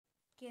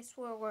Guess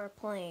what we're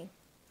playing?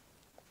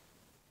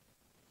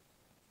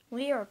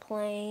 We are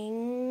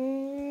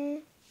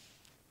playing...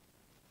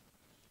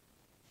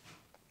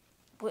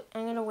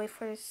 I'm gonna wait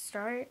for it to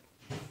start.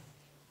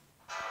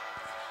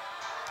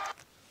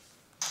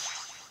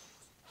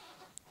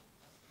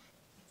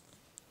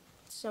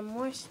 Some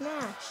more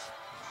Smash.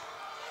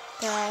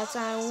 Guys,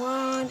 I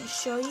want to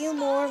show you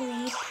more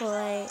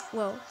replay.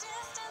 Well,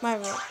 my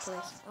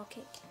replays.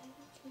 Okay, can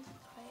you be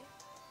quiet?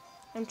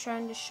 I'm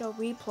trying to show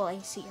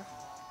replays here.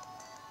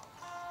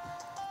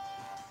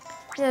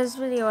 This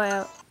video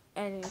I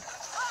edited.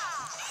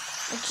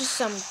 It's just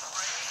some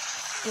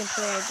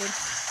gameplay I did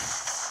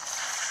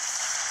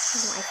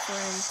with my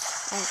friend.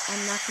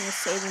 I'm not gonna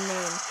say the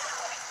name.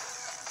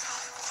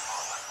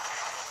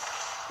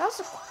 That was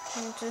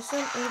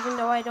consistent, even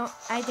though I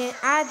didn't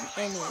add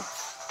any.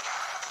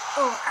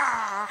 Oh,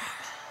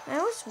 I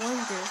always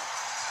wonder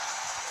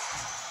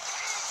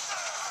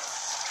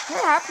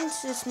what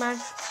happens to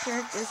Smash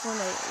characters when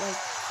they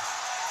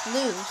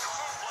lose.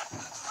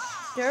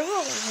 Do you ever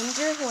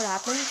wonder what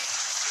happens?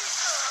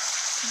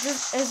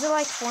 Is it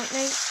like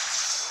Fortnite,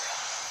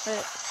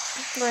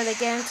 where they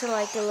get into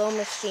like a little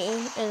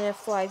machine and it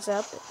flies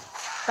up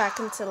back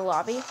into the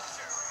lobby?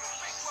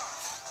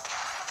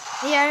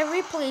 Yeah,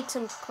 I replayed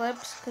some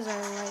clips because I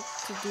like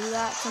to do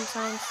that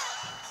sometimes.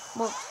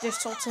 Well,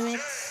 there's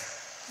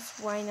ultimates.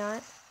 Why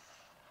not?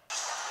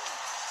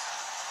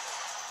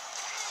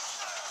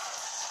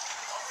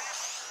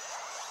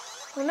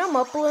 When I'm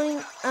uploading,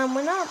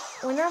 when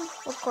I'm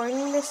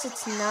recording this,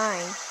 it's 9.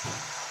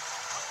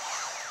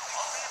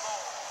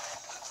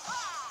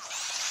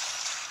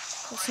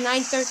 It's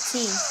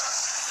 9:13.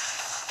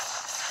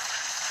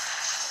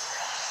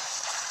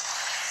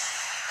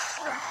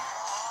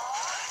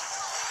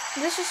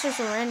 This is just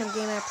a random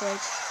game I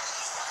played.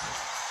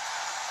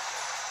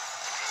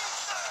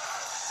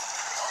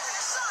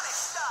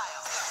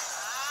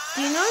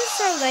 Do you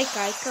notice I like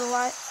Ike a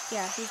lot?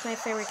 Yeah, he's my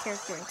favorite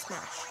character in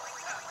Smash.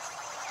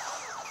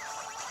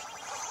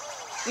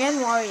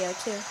 And Wario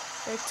too.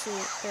 They're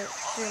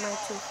my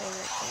two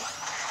favorite things.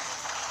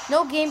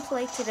 No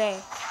gameplay today,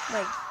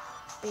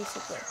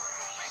 basically.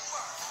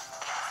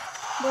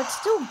 But it's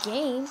still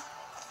game.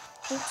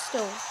 You can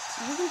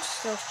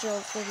still show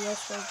videos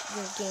for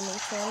your gaming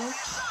channel,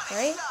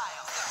 right?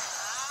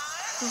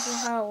 This is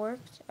how it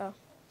works. Oh,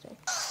 sorry.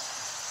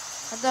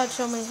 I thought it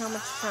showed me how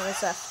much time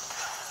is left.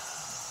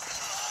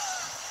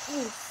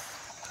 Oof.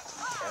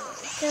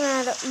 Gonna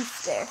add a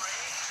oof there.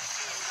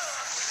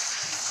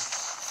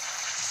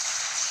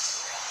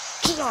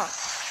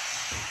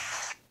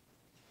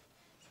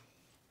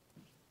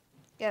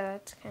 Yeah,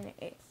 that's kind of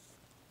it.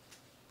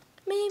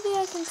 Maybe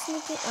I can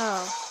sneak it.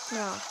 Oh,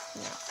 no,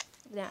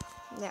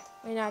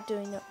 we're not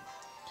doing that.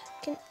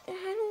 I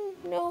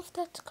don't know if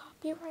that's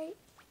copyright.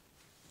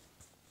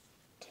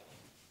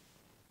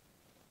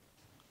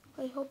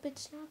 I hope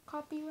it's not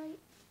copyright.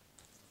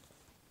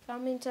 That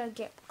means I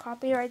get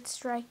copyright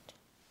striked.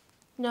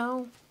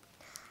 No,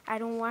 I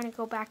don't want to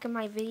go back in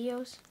my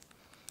videos.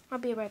 I'll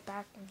be right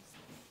back and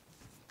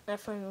I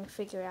finally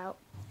figure out.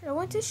 I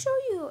want to show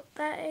you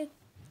that I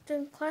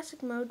done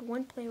classic mode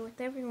 1 player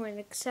with everyone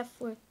except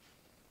for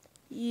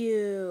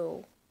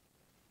you.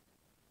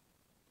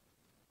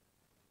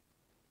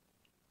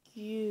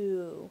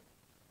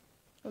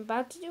 I'm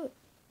about to do it.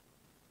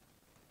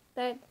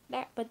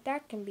 But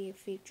that can be a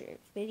future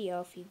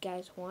video if you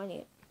guys want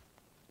it.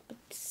 But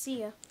see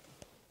ya.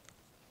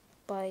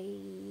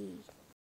 Bye.